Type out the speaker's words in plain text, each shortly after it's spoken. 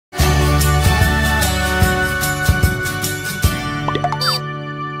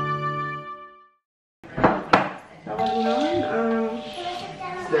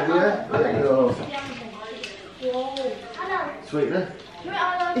Sweetener?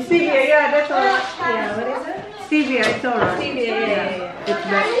 Stevia, yeah, that's all. Yeah, what is it? Stevia, it's alright. Stevia, yeah. It's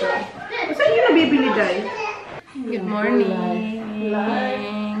better. Saan yung nabibili, Day? Good morning.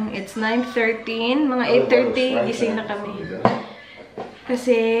 It's 9:13. Mga 8:30, gising na kami.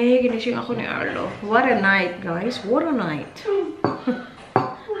 Kasi, ginising ako ni Arlo. What a night, guys. What a night.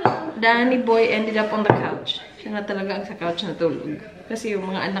 Danny boy ended up on the couch. Siya na talaga ang sa couch natulog. Kasi yung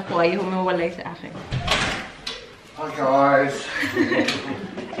mga anak ko ay humawalay sa akin. Hi, guys.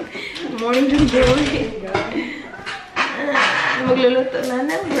 Good morning, Jingle. Magluluto na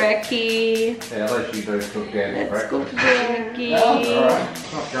ng brekkie. Yeah, I'll let you guys cook Danny's Let's breakfast. cook brekkie. Oh, alright.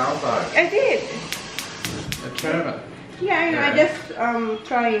 It's not Jalbo. I did. It's Sherman. Yeah, I know. I just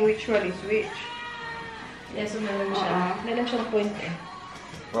trying which one is which. Yes, meron siya. Meron siyang point eh.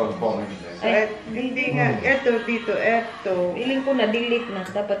 Well, the bottom is So, hindi nga. Eto, dito, eto. Feeling ko na-delete na.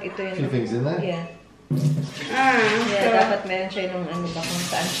 Dapat ito yung... Two things in there? Yeah. So, Dapat meron siya yung ano ba kung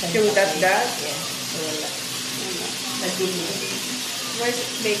saan siya. yung that? Yeah. So, wala. Na-delete. Where's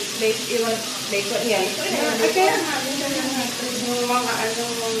bacon? You want bacon? Yeah. Kaya nga, yung mga ano,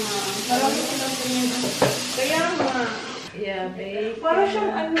 mga... Kaya nga. Yeah, bacon. Para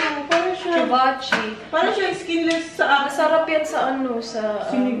siyang ano, para siyang... Hibachi. Para siyang skinless sa... Masarap yan sa ano,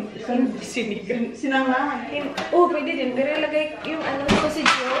 sa... Sinigang. Sinangahan. Oh, pwede din. Pero ilagay yung ano ko si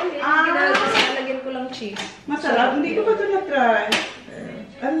Joel. Lagyan ko lang cheese. Masarap. Hindi ko pa ito na-try.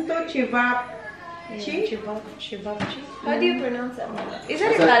 Ano to? Chivachi? Chivachi. How do you pronounce that? Is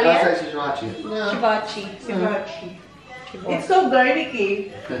that Italian? I say Shivachi. Chivachi. Chivachi. It's so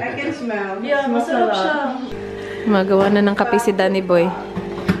garlicky. I can smell. Yeah, masarap siya. Magawa na ng kape si Danny Boy.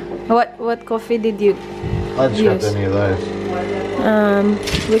 What coffee did you I just use? grabbed any of those.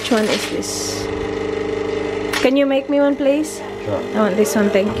 Which one is this? Can you make me one, please? Sure. I want this one,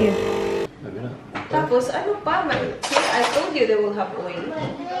 thank you. Maybe not. Tapos, ano pa? I told you they will have oil.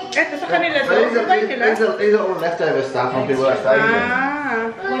 Eto sa kanila to. These Sa kanila. are all leftover stuff on people that stay here.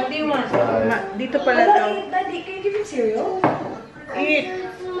 What do you want? Dito pala to. Daddy, can you give him cereal? Eat.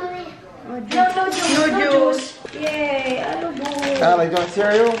 No juice. Yay, ano bo? Ali, do you want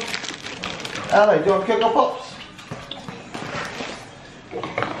cereal? Ali, do you want Cocoa Pops?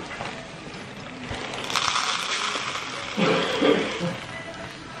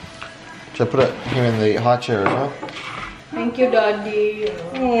 Should I put him in the high chair as well? Thank you, Daddy.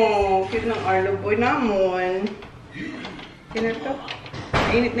 Oh, cute ng Arlo boy namon. Kaya to.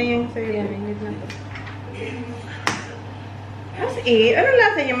 Mainit na yung sa'yo. Yan, mainit na to. As in, ano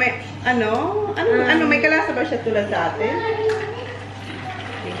lasa niya? May, ano, may kalasa ba siya tulad sa atin?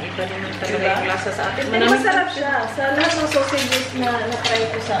 Iba naman talaga yung lasa sa atin. Pero masarap siya. Sa lahat ng sausages na na-try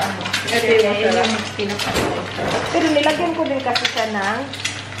ko sa ano. Ito yung masarap. Pero nilagyan ko din kasi siya ng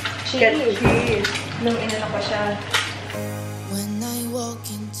cheese. Nung inano ko siya. When I walk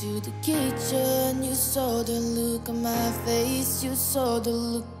into the kitchen, you saw the look on my face, you saw the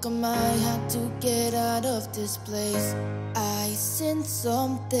look on my had to get out of this place. I sent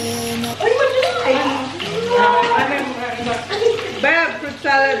something. Bab, fruit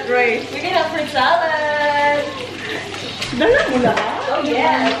salad rice. We can have fruit salad. Dala mo lahat? Oh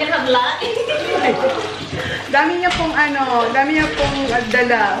yeah, we can have lunch. Dami niya pong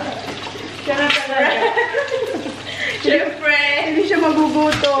dala. Siya na talaga. Siyempre. Hindi siya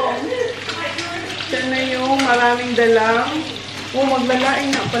magugutom. Siya na yung maraming dalang. Oh,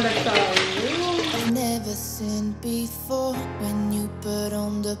 maglalaing na pala tayo. I've never seen before. When you put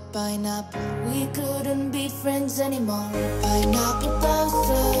on the pineapple, we couldn't be friends anymore. Pineapple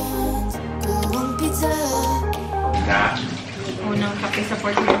thousands, go on pizza. Nah. Unang kape sa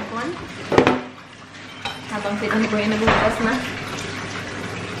Port Milcon. Habang si Danny Boy nagbukas na.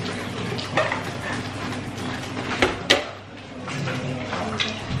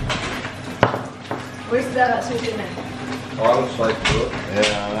 Where's the sweetener? Oh, I was like,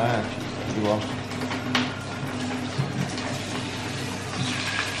 yeah, I know. You want?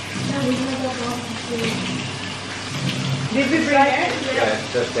 Did we bring it? Yeah,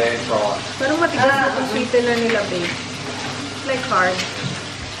 just Dan fry. Parang matigas na itong sweetener nila, babe. Like hard.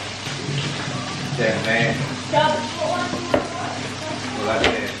 Dan, man. Well, that's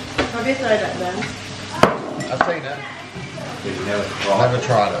it. Have you tried that then? I've seen it. You've never Never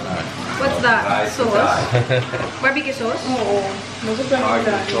tried it, no. What's that? Sauce? Barbecue sauce? Oo. Magustuhan I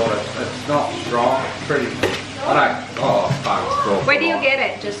nila. just thought it's not strong. It's pretty. I don't. Oh, fuck. It's cool. Where do you get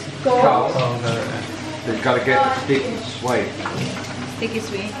it? Just Cold. Oh, no. You've got to get the sticky sweet. sticky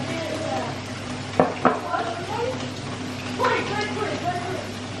sweet.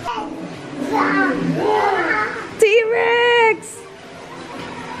 T-Rex!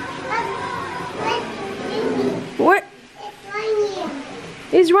 What?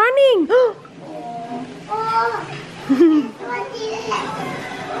 He's running.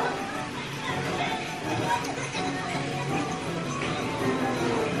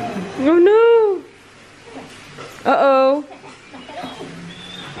 Oh no. Uh-oh.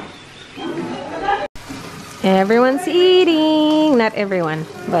 Everyone's eating. Not everyone,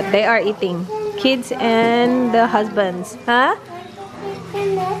 but they are eating. Kids and the husbands. Huh?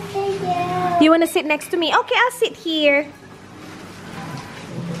 You want to sit next to me? Okay, I'll sit here.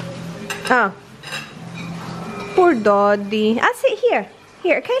 Oh. Poor Doddy. I'll sit here.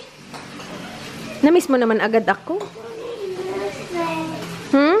 Here, okay? Namiss mo naman agad ako.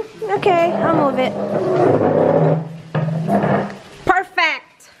 Okay, I'll move it.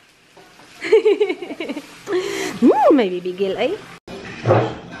 Perfect! May bibigil ay.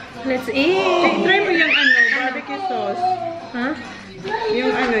 Let's eat! Try mo yung barbecue sauce. Huh?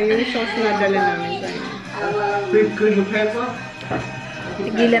 Yung sauce na dala namin sa'yo. Could you pass up?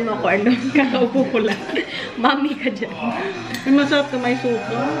 Tigilan mo ako, Arlo. Kakaupo ko lang. Mami ka dyan. Yung masarap na may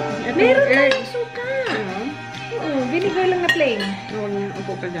suka. Meron tayong suka. Oo, vinegar lang na plain. Oo,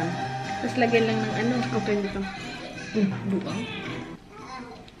 upo ka dyan. Tapos lagyan lang ng ano. Okay, dito. Buang.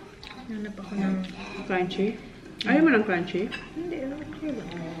 Nanap ako ng... Crunchy. Ayaw mo ng crunchy? Hindi, okay lang.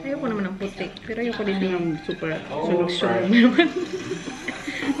 Ayoko naman ng putik. Pero ayoko din Yung super sunog naman.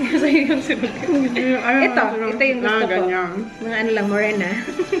 Kasi yung sunog. Ito yung gusto ko. Mga ano lang, morena.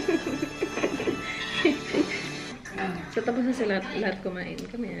 So, tapos na sila lahat kumain.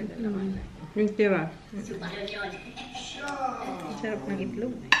 Kami na dalawa. Yung tira. Sarap ng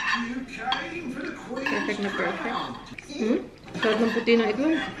itlog. Perfect na perfect. Sarap ng puti ng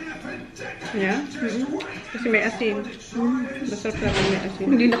itlog. Yeah? Kasi may asin. Masarap naman may asin.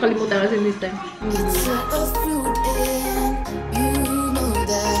 Hindi nakalimutan kasi this time. Set of fruit and you know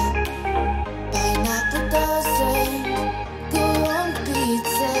that pineapple doesn't go on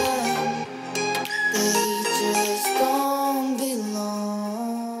pizza. They just don't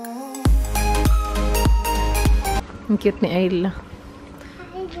belong. Ang cute ni Ayla.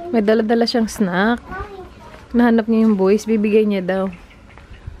 May dala-dala siyang snack. Nahanap niya yung boys. Bibigay niya daw.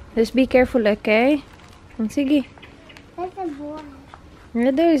 Just be careful, okay? Sige. There's a boy.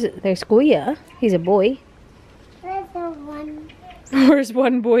 There's Kuya. He's a boy. There's a one. Where's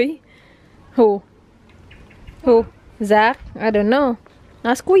one boy? Who? Who? Zach? I don't know.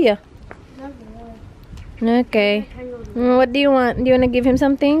 Ask Kuya. Okay. What do you want? Do you want to give him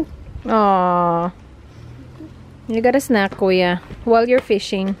something? Aww. You got a snack, Kuya. While you're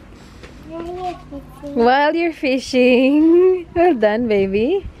fishing. While you're fishing. Well done,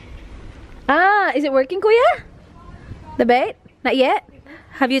 baby. Ah, is it working, Kuya? The bait? Not yet?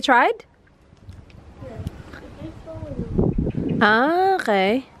 Have you tried? Ah,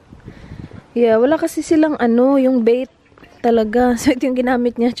 okay. Yeah, wala kasi silang ano, yung bait talaga. So, ito yung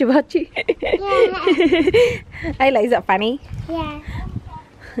ginamit niya, Chibachi. Yeah. Ayla, is that funny? Yeah.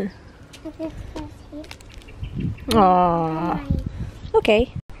 Aww.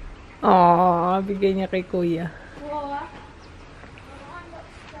 Okay. Aww, bigay niya kay Kuya.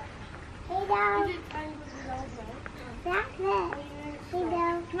 Hey, down. That's it. Hey,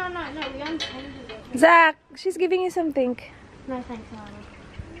 down. No, we don't Zach, she's giving you something. No, thanks, Mama.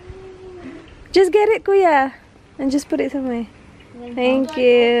 Just get it, Kuya. And just put it somewhere. Thank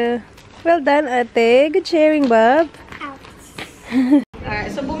you. Well done, ate. Good sharing, Bob.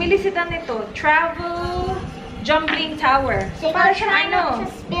 Alright, so bumili sila nito. Travel jumbling tower. So Para try siyang not ano.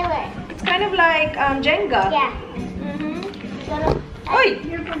 to spill it. It's kind of like Jenga. Yeah. Oy!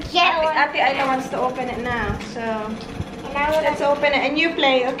 Get one. Ate Ayla wants to open it now. So, And I will. let's open it. And you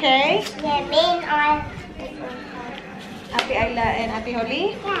play, okay? Yeah, me and I. Ate Ayla and Ate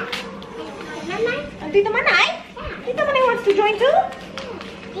Holly. Yeah. Mama. And Tita Manay? Tita Manay wants to join too?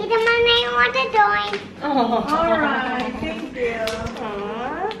 Tita Mama, you want to join? Oh. Alright, thank you.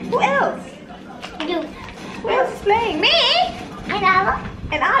 Who else? You. Who else is playing? Me? And I.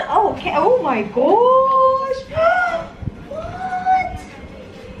 And I, oh, okay. Oh my gosh. What?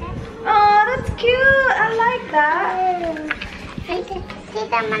 Oh, that's cute. I like that.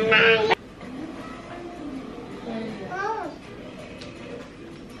 Tita Mama. Oh.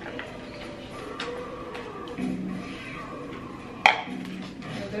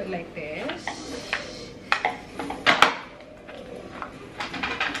 Do it like this.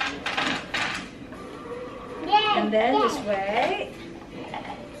 Yeah. And then yeah. this way.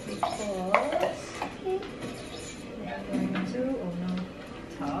 Because we're going to, oh no,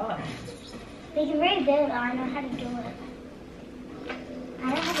 it's hard. We can rebuild. I know how to do it. I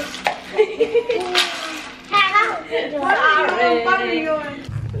know how to. How to do it.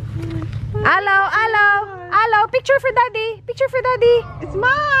 Hello, hello. Alo, picture for daddy. Picture for daddy.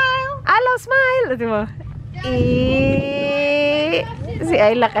 Smile! Alo, smile. Ito mo. Si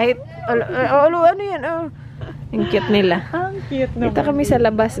Ayla kahit ano yan, oh. Ang cute nila. Ang cute naman. Dito kami sa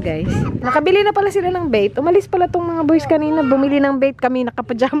labas, guys. Nakabili na pala sila ng bait. Umalis pala tong mga boys kanina. Bumili ng bait kami.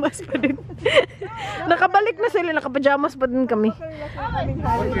 Nakapajamas pa din. Nakabalik na sila. Nakapajamas pa din kami.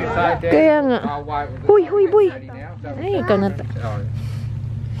 Kaya nga. Huy, huy, boy. Ay, ikaw na to.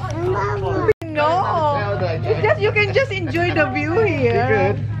 No! You can just enjoy the view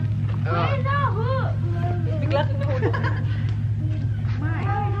here.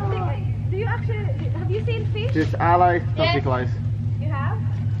 Do you actually, have you seen fish? Just aloe, not too close. You have?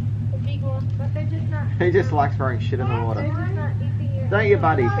 The big one. But they're just not, He just likes throwing shit in the water. they're just not eating your... Don't you,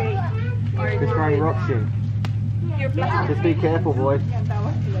 buddy? Or Just throwing rocks in. your plastic. Just be careful, boys.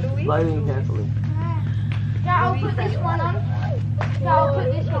 Louis? Slowly and carefully. Yeah, I'll put this one on. Yeah, I'll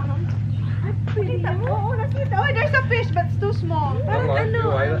put this one on. Nakita mo? Oo, nakita. Oh, there's a fish but it's too small. Parang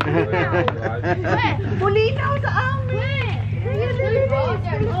ano? Pulinaw sa amin. The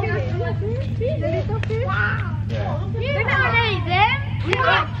little fish. They're not really them.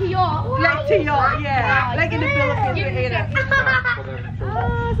 Like to your. Like to your, yeah. Like in the Philippines, we ate it.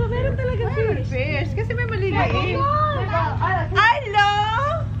 Ah, so meron talaga fish. Kasi may maliliit.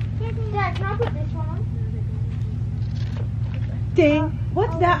 Hello! Dad, can I put this one on? Ting,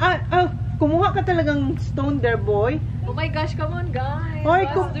 what's that? Oh, kumuha ka talagang stone there, boy. Oh my gosh, come on, guys. Oy,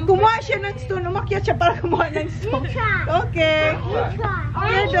 kumuha siya ng stone. Umakyat siya para kumuha ng stone. Okay.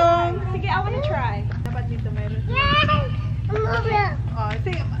 Okay, dong. Sige, I wanna try. Dapat dito meron. Oh,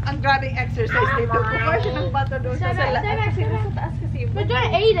 see, ang grabing exercise dito. Kumuha siya ng bato doon sa sala. Kasi nasa taas kasi yung But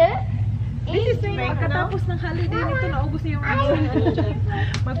don't eat it. This is pagkatapos ng holiday nito, naubos niya yung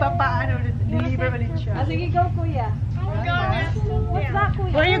magpapaano, deliver ulit siya. sige, go, kuya. What's that,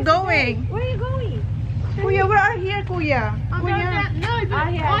 kuya? Where are you going? Where are you going? Kuya, where are here, kuya? Kuya. No,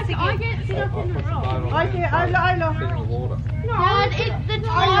 but I get stuck in the rock. Okay, Arlo. Dad, it's the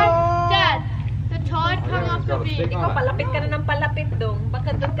tide. Dad, the tide come up a bit. Ikaw, palapit ka na ng palapit dong.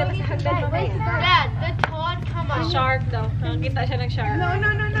 Baka doon ka lang sa hagdan mamaya. Dad, the tide come up. Shark daw. Nakakita siya ng shark. No.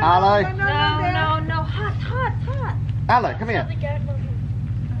 Arlo. No. Hot. Arlo, come here.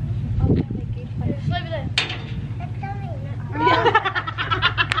 It's over there.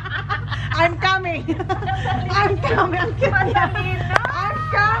 I'm coming. I'm coming. Ang cute niya. I'm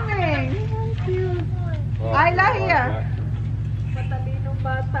coming. Ayla here. Matalinong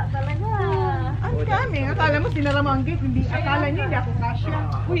bata talaga. I'm coming. Akala mo sinara mo ang gate. Hindi. Akala niya hindi ako kasya.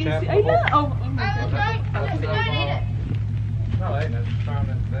 Uy, si Ayla. Oh my I God. don't eat it.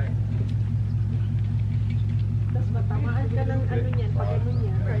 Tapos matamaan ka ng ano niyan, pag ano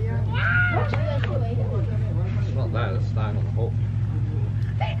niyan. It's not that, it's staying on the hook.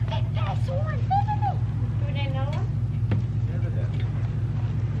 Do they know? Oh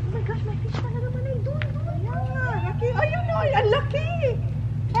my gosh, may fish pala naman ay doon. Yeah, laki. Ayun o. Ang laki.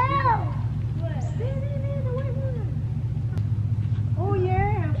 Oh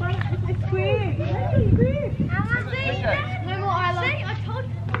yeah. Parang it's squid. Squid. No more Isla. See, I told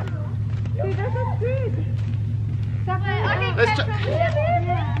you. See, there's a squid. Let's check.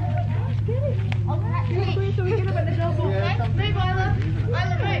 So we can have a double. Move, Isla.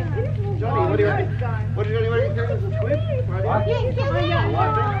 Isla, move. Johnny, what do you reckon? What do you reckon? Squid? Right here? It's still there.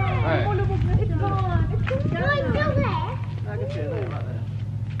 Hey. It's gone. No, it's still there. I can see it there, right there.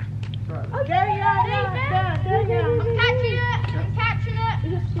 Right. There, yeah. I'm catching it. I'm catching it.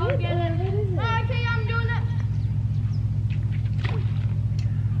 I'll get it. Okay, I'm doing it.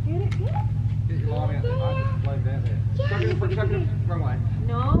 Get your line out there, mate. Just lay down there. Chuck it wrong way.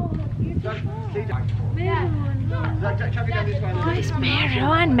 No. Chuck it down this way. Guys,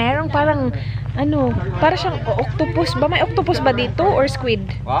 meron parang ano, para siyang octopus ba? May octopus ba dito or squid?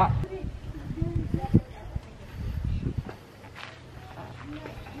 What?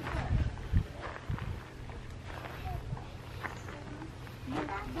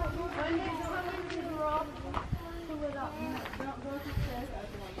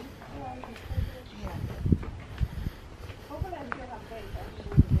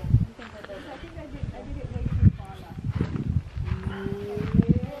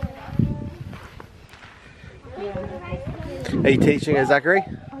 Are you teaching her, Zachary?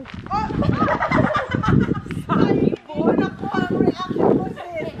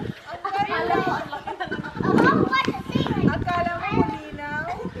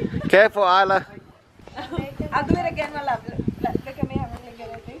 Careful, Isla. I'll do it again, my love. Look at me having a good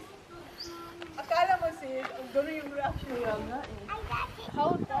at this. Akala mo sis, ang gano'n yung reaction niya nga eh.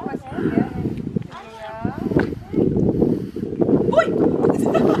 Hold on. Uy!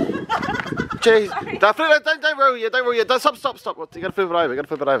 Jeez. Don't roll yet. Don't roll yet. Stop. You gotta flip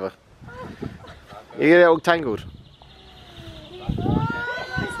it over. You get it all tangled.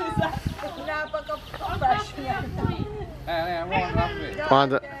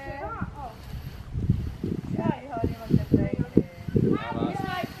 Find it.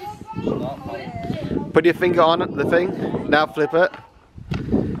 Put your finger on it, the thing. Now flip it.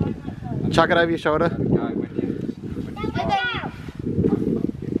 Chuck it over your shoulder.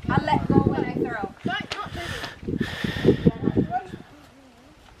 I'll let go when I throw.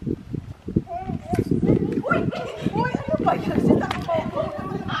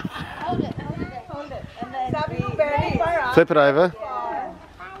 Flip it over.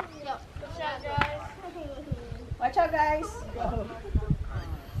 Watch out, guys.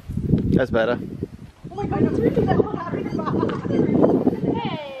 That's better.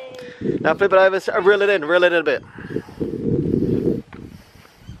 Now flip it over. Reel it in a bit.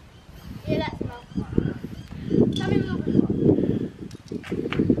 Yeah, that's enough. Tell me a little bit more.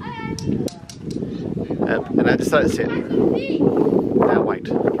 And now just let it sit. Now wait.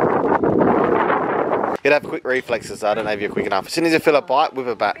 You'd have quick reflexes. I don't know if you're quick enough. As soon as you feel a bite, whip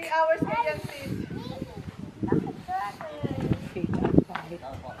it back. 3 hours ka yan, sis.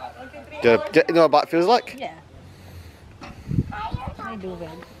 Do you know what a bite feels like? Yeah. I do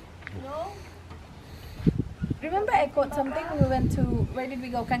well. No? Remember I caught something when we went to, where did we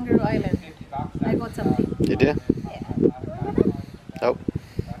go? Kangaroo Island. I caught something. You do? Yeah. Nope.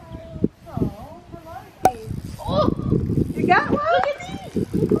 Oh! You got one? Look at these!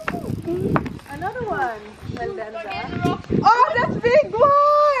 Another one. Well done, Zah. Oh, that's big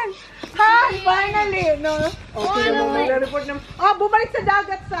one! Ha! Finally! No? Okay naman. Report naman. Oh, bumalik sa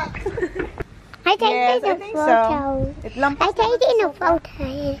dagat, Sak. I take Yes, it in I a think photo. so. It lampas I take it in a photo.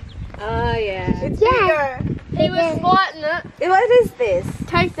 Oh, yeah. It's Yeah. bigger. He was fighting it. What is this?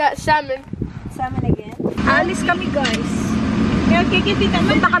 Take that salmon. Salmon again? Alis kami, guys.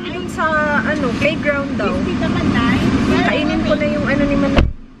 Punta kami dun sa, playground daw. Kainin ko na yung ni Manay.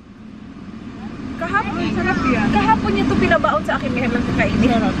 Kahapon, sarap yan. Kahapon niya ito pinabaon sa akin, ngayon lang kakainin.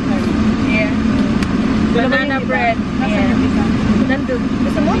 Sarap. Yeah. Banana bread. Yeah. Nandun.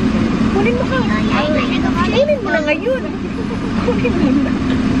 Gusto mo? Kunin mo ka. Kainin mo na ngayon. Kunin mo na.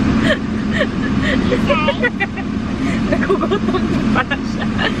 Nagugutom pala siya.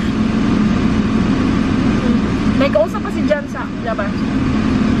 May kausap pa si Jan sa labas.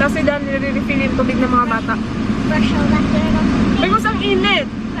 Kasi dahil nire-refill yung tubig ng mga bata. Because ang init.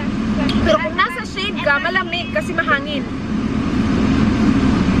 Pero kung nasa shade ka, malamig kasi mahangin.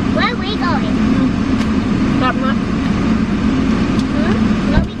 Where are we going? Sarap na.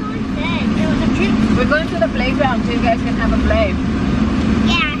 Where are we going then? We're going to the playground so you guys can have a play.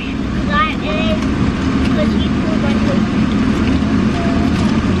 Yeah, because you went to.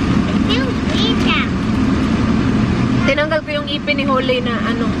 It feels weird now. Tinanggal ko yung ipin ni Huli na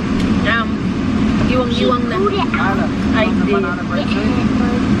giwang-giwang na. I did.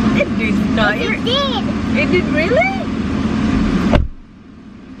 It did not. It did. It did really?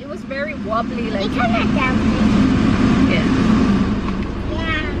 It was very wobbly like. They turn that down. Yeah.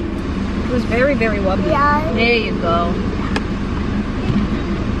 Yeah. It was very, very wobbly. Yeah. There you go.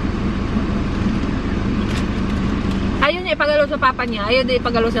 Ayaw niya ipagalaw sa papa niya. Ayaw niya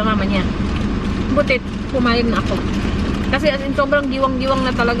ipagalaw sa mama niya. Butit, pumayag na ako. Kasi as in, sobrang giwang-giwang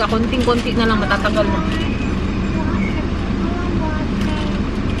na talaga. Konting-konti na lang matatagal na.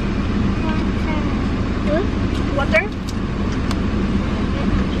 Water?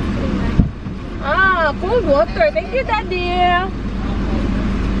 Ah, cold water. Thank you, Daddy.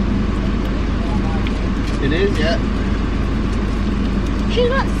 It is, yeah. She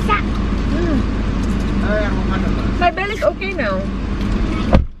got sack. My belly's okay now.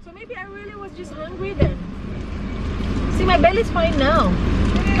 So maybe I really was just hungry then. See, my belly's fine now.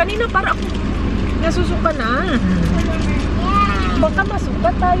 Kanina para ako nasusuka na. Baka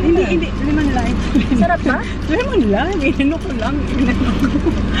masuka tayo na. Hindi. Lemon lime. Sarap ba? Lemon lime. Inano ko lang.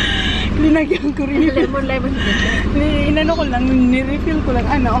 Linagyan ko rin. Lemon. Inano ko lang. Nirefill ko lang.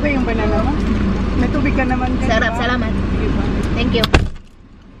 Ano, okay yung banana mo? May tubig ka naman. Sarap, salamat. Diba? Thank you.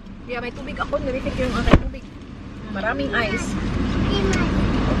 Yeah, may tubig ako. Narinig ko yung aking tubig. Maraming ice.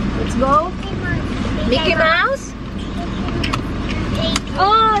 Let's go. Mickey Mouse?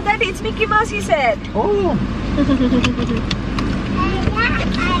 Oh, Daddy, it's Mickey Mouse, he said. Oh. This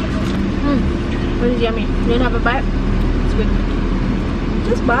is yummy. You wanna have a bite? It's good.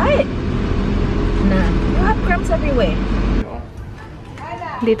 Just bite. Nah, you have crumbs everywhere.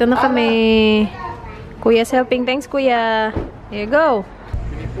 Dito na kami. Kuya's helping. Thanks, Kuya. Here you go.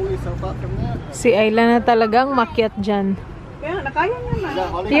 Si Ayla na talagang makyat dyan. Kaya Kaya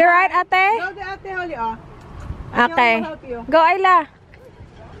naman. You right, ate? Go the ate, Holly, oh. Okay. Go, Ayla.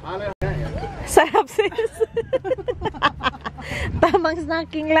 Sarap, sis. Tamang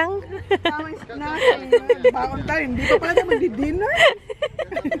snacking lang. Tamang snacking. Baon tayo. Hindi pa pala tayo magdi-dinner.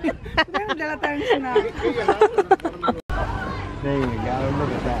 Pero dala tayong snack. There you go,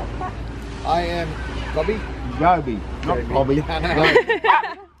 look at that. I am Bobby. Gobi. Not Bobby.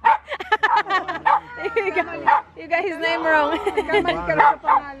 You got his name wrong. Kamali ka lang sa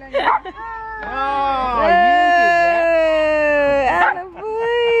pangalan niya. Oh, Ano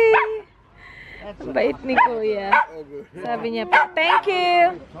boy? Ang bait ni Kuya. Sabi niya pa, thank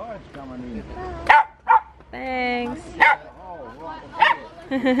you. Thanks.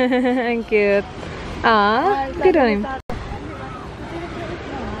 Ang cute. Ah, good on him.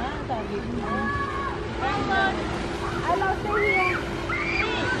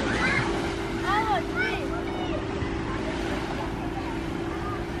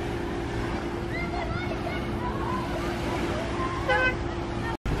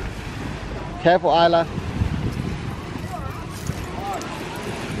 Careful, Isla.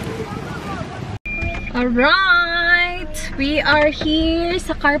 Alright! We are here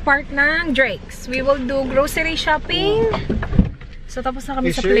sa car park ng Drake's. We will do grocery shopping. So tapos na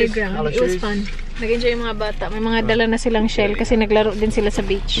kami sa playground. It was fun. Nag-enjoy yung mga bata. May mga dala na silang shell kasi naglaro din sila sa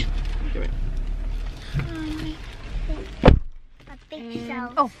beach. And,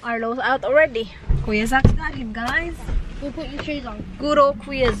 oh, Arlo's out already. Kuya Zach's got him, guys. You put your shoes on. Guro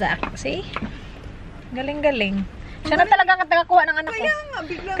Kuya Zach. See? Galing-galing. Siya na talaga ang tagakuha ng anak ko. Kaya nga,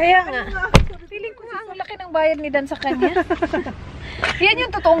 biglang. Kaya nga. Feeling ko nga ang laki ng bayad ni Dan sa kanya. Yan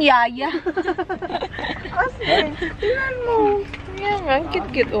yung totoong yaya. Kasi, tingnan mo. Kaya nga, ang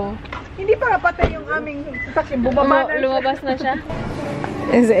cute-cute oh. Hindi pa patay yung aming sasakyan. Bumaba na. Lumabas na siya.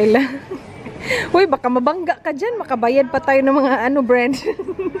 Ezela. Uy, baka mabangga ka dyan. Makabayad pa tayo ng mga ano brand.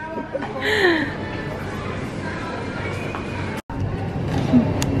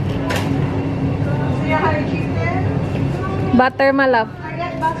 Butter, my love.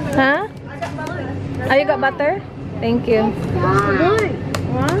 Huh? Oh, you got butter? Thank you.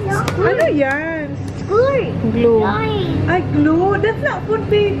 What? Ano yan? Glue. Ay, glue? That's not food,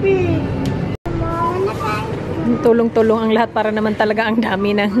 baby. Tulong-tulong ang lahat para naman talaga ang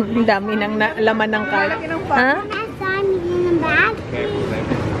dami ng laman ng cart. Huh?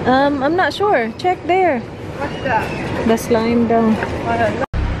 I'm not sure. Check there. What's that? The slime down.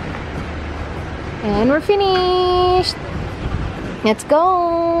 And we're finished. Let's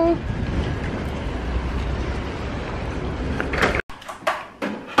go.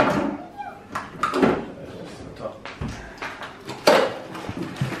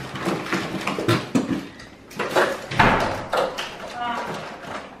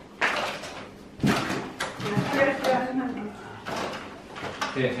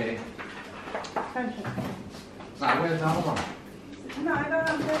 Hey. Now, where's the other one? No, I don't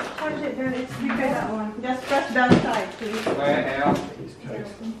know. Just punch it, then it's bigger that one. Just press that side, please. Where else?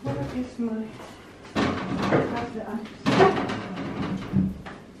 What is my... That's the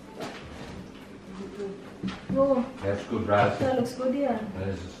Oh, That's good, Raz. that looks good, yeah.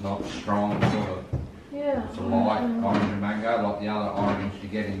 It's not strong, sort of. Yeah. It's a light orange and mango, like the other orange you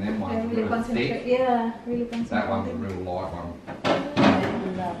get in them Yeah, ones. really It's concentrate. thick. Yeah, really concentrate. That one's a real light one.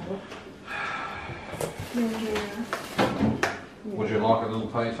 Would you like a little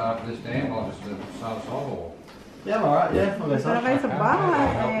piece after this, Dan, or just a side or? Yeah, I'm alright, yeah. I'll go Para some. kayo sa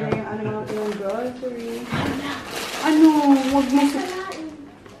bahay. Ano naman yung grocery. Ano? Huwag mo sa...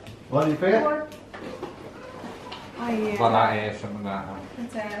 What do you figure? Ay, But I have some of that.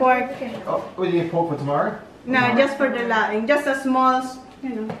 pork. Oh, will you get pork for tomorrow? No, just for the laing. Just a small, you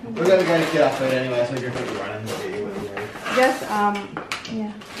know. We're gonna go get our food anyway, so you're gonna running. Just,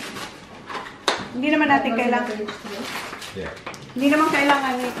 yeah. Hindi naman natin kailangan. Yeah. Hindi naman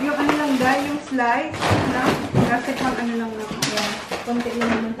kailangan. Yung ano lang dahil, yung slice. No? Kasi pang ano lang naman. Yeah. Konti lang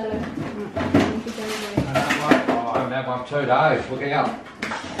naman talaga. I haven't had one 2 days. Look out.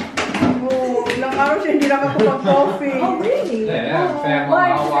 Oh, ilang araw siya hindi lang ako mag-coffee. Oh, really? Yeah, found one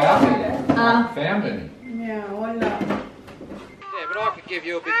the whole way up here. Found any. Yeah, wala. Yeah, but I could give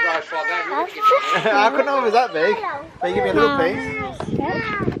you a big roast like that. You wouldn't give me I couldn't know it was that big. Can you give me a little piece?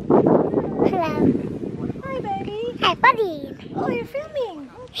 Hello. Hi, baby. Hi, buddy. Oh, you're filming.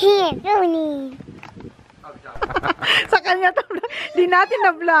 Here, Rooney. Sa kanya to, di natin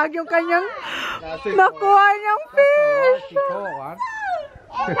na-vlog yung kanyang nakuha niyang fish.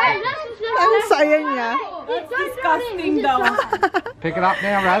 Ang saya niya. Disgusting daw. Pick it up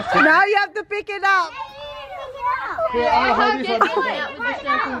now, Raz. Now you have to pick it up. Yeah, I'll hold this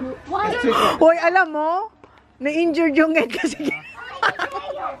one. Hoy, alam mo, Na-injured yung head kasi.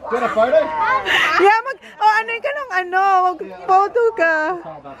 Got a photo? Yeah, ano ka ng ano, photo ka.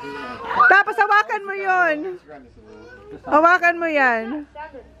 Tapos hawakan mo yon. Hawakan mo yan.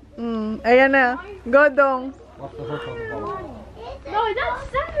 Ayan na. Godong. No, that's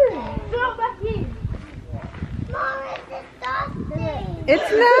seven. Throw it back in.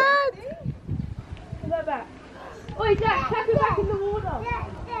 It's not. Put that back. Oi, Dad, tap it back in the water.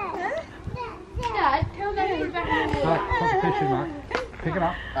 Dad, tell Dad to put it back in the water. Put the fish in, Mark. Pick it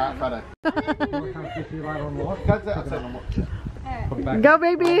up. Photo. You want to come fish you later on the water? Cut that. Put it back. Go,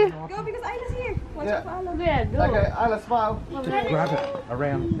 baby. Go because Isla's here. Watch Yeah. out for Isla. Yeah, go. Okay, Isla, smile. Just grab it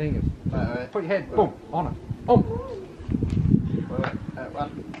around the thing. Right. Put your head, boom, on it. Boom. Alright,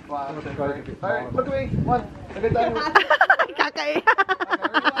 look at me. One. Look at that. Kakaiyak.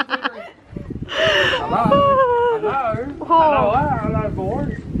 Hello. Hello. Hello. Hello,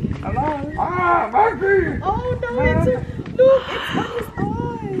 boys. Hello. Ah, Maggie. Oh no, it's look, it's on his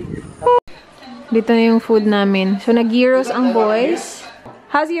eye. Dito na yung food namin. So, nag-gyros ang boys.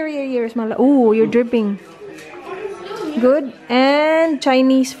 How's your gyros, Mala? Ooh, you're dripping. Good. And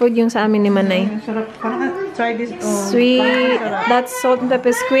Chinese food yung sa amin ni Manay. Try this. Sweet. That's salt and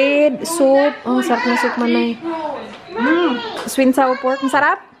pepper squid. Soup. Oh, sarap na soup, Manay. Sweet and sour pork.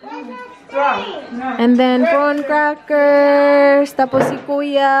 Masarap. And then prawn crackers. Tapos si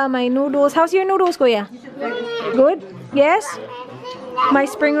Kuya, my noodles. How's your noodles, Kuya? Good? Yes? My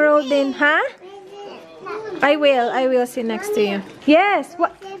spring roll din, huh? I will sit next to you. Yes.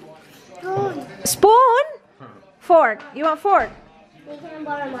 What? Spoon? Fork. You want fork?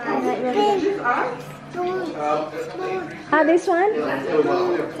 Ah, this one?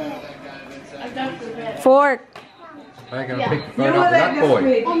 Fork. They're going to pick the food up with that boy.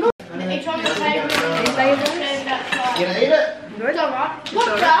 It's on the table. You gonna eat it? It's alright.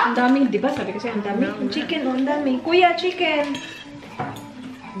 What's that? Ang dami, di ba? Sabi kasi ang dami. Chicken, ang dami. Kuya, chicken.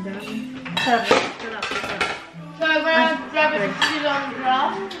 Sarap. So when I grab it, put it on the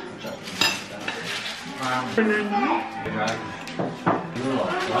grass.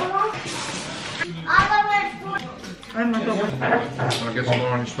 I'm not over. Want to get some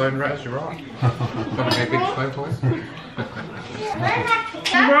more on your spoon, Raz? You're right. Want to get a big spoon for you?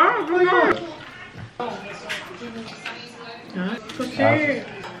 I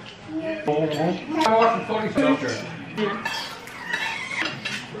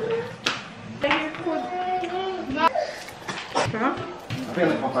feel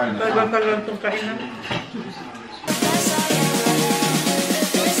like my phone. Tagal ka lang itong kainan.